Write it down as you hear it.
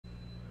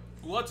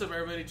What's up,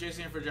 everybody?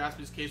 Jason here for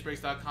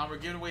JaspysCaseBreaks.com. We're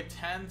giving away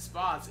 10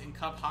 spots in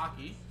Cup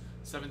Hockey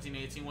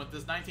 17-18 with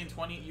this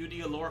 1920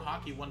 UD Allure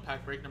Hockey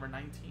 1-pack break number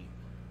 19.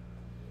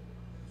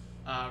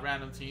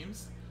 Random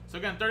teams. So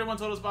again, 31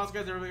 total spots,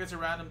 guys. Everybody gets a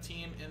random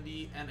team in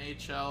the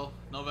NHL.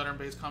 No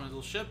veteran-based commons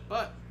will ship,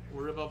 but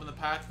we'll rip open the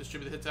packs,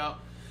 distribute the hits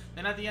out.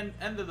 Then at the end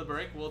of the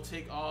break, we'll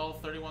take all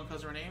 31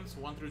 customer names,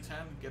 1 through 10,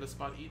 get a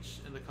spot each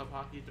in the Cup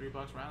Hockey $3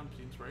 random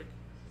teams break.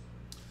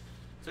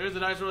 So here's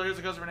the dice roller. Here's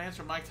the customer names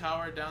from Mike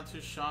Tower down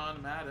to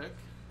Sean Maddock.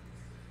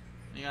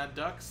 And you got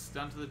Ducks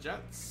down to the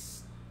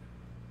Jets.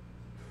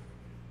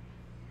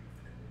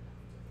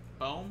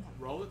 Boom.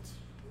 Roll it.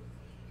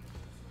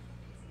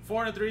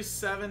 4 and a 3,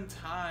 7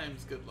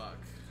 times. Good luck.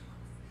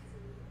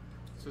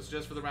 So it's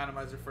just for the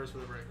randomizer first for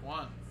the break.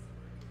 1,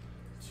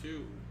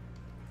 2,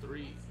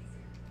 3,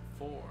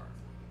 4,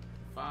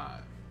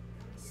 5,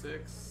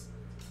 6,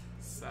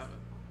 7.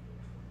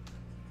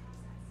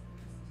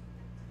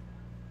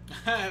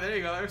 There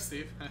you go, there's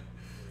Steve.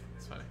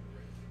 It's funny.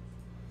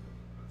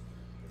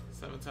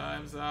 7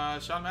 times.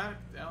 Sean Maddock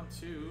down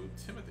to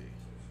Timothy.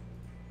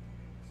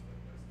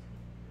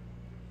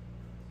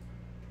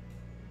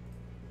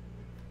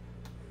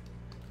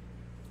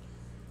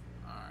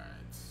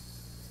 Alright.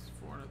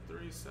 4 and a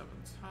 3, 7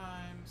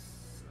 times.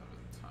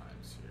 7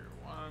 times here.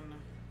 1,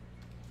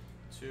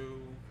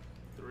 2,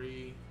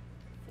 3,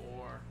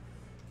 4,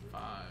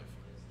 5,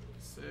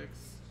 6,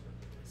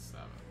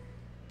 7.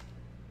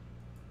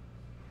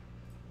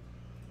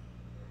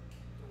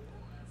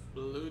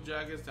 Blue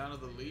Jackets down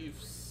to the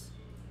Leafs.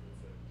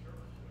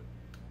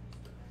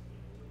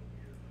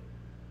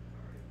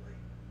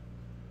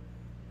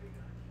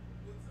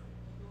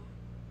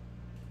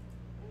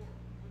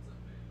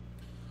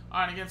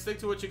 Alright, again, stick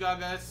to what you got,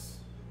 guys.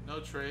 No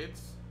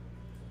trades.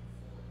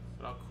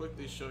 But I'll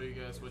quickly show you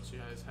guys what you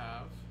guys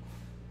have.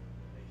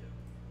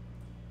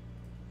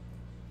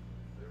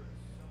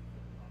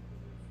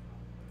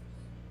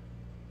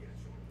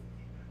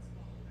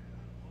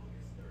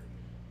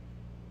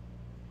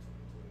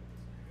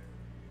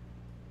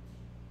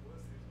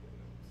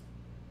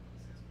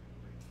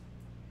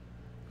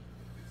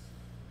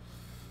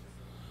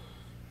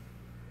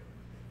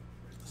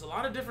 There's a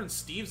lot of different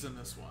Steves in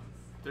this one.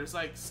 There's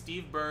like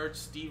Steve Birch,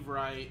 Steve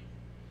Wright.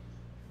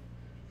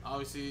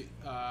 Obviously,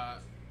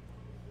 where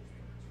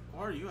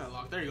are you at,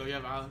 Locke? There you go, you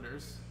have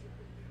Islanders.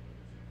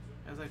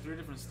 There's like 3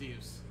 different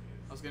Steves.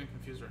 I was getting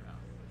confused right now.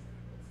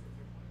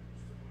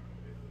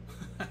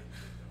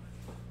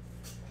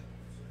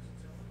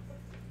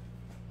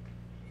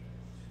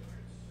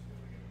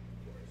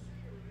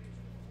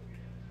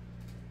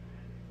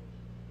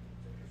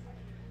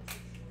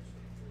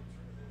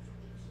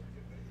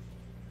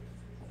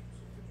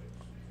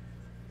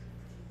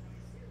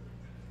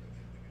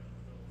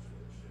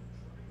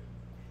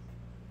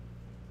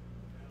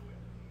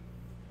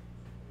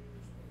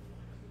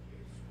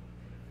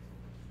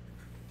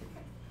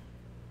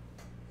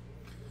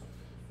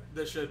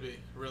 There should be,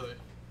 really.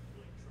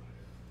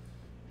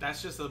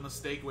 That's just a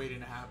mistake waiting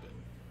to happen.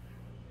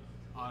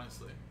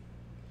 Honestly,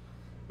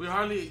 we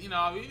hardly,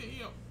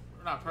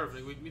 we're not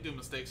perfect. We do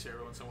mistakes here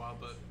every once in a while,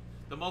 but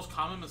the most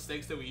common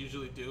mistakes that we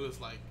usually do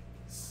is like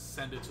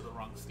send it to the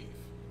wrong Steve,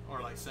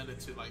 or like send it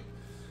to like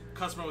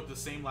customer with the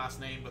same last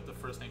name but the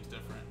first name's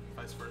different,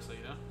 vice versa,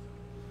 you know.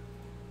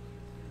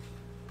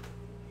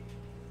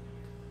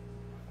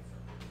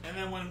 And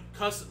then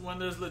when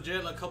there's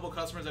legit a couple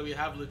customers that we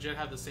have legit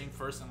have the same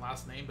first and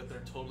last name, but they're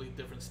in totally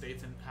different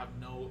states and have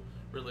no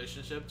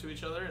relationship to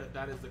each other,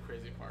 that is the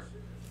crazy part.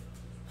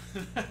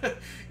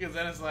 Because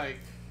then it's like,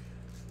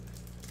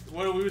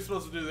 what are we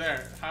supposed to do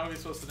there? How are we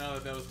supposed to know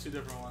that was 2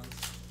 different ones?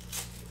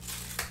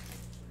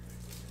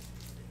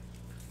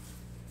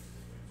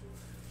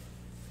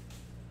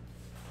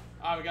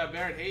 We got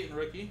Barrett Hayton,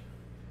 rookie.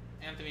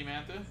 Anthony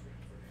Mantha.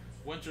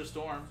 Winter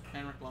Storm,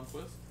 Henrik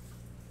Lundqvist.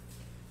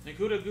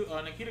 Nikita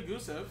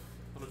Gusev,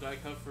 little die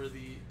cut for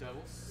the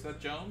Devils. Seth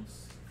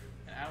Jones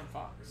and Aaron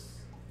Fox.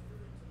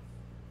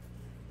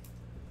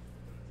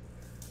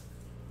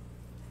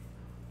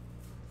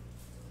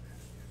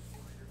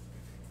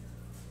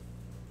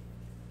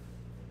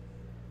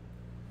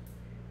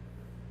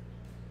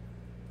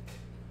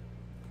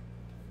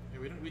 Yeah,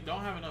 we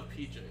don't have enough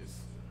PJs,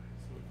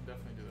 so we can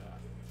definitely do that.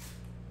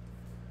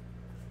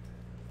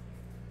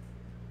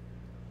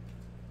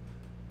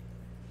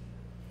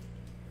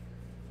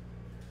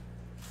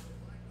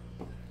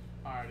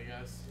 Alrighty,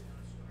 guys.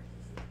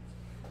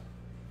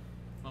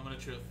 Moment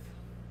of truth.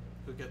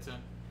 Who gets in?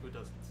 Who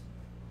doesn't?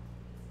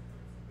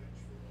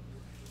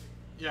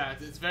 Yeah,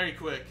 it's very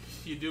quick.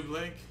 You do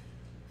blink,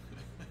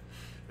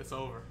 it's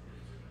over.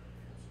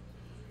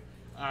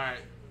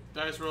 Alright.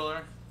 Dice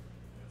roller.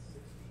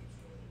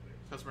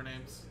 Customer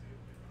names.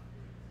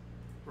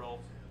 Roll.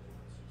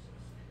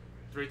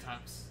 3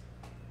 times.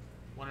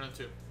 1 and a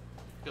 2.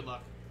 Good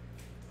luck.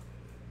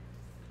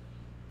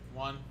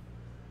 1,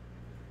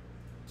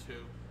 2,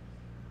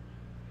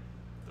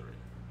 3.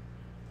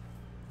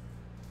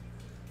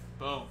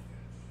 Boom.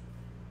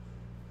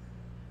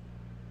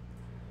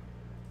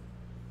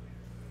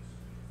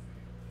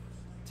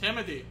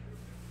 Timothy.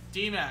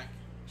 D-Mac,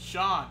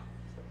 Sean,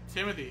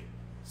 Timothy,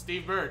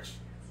 Steve Birch,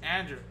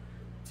 Andrew,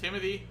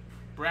 Timothy,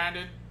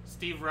 Brandon,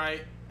 Steve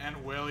Wright,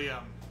 and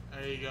William.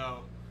 There you go.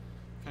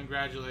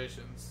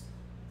 Congratulations.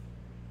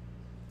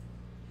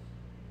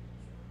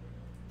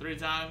 3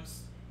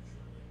 times.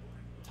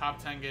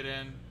 Top 10 get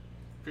in.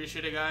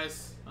 Appreciate it,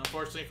 guys.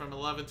 Unfortunately, from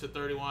 11 to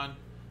 31,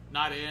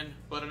 not in.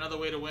 But another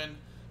way to win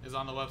is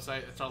on the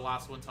website. It's our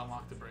last one to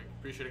unlock the break.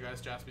 Appreciate it,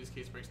 guys.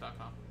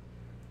 JaspysCaseBreaks.com.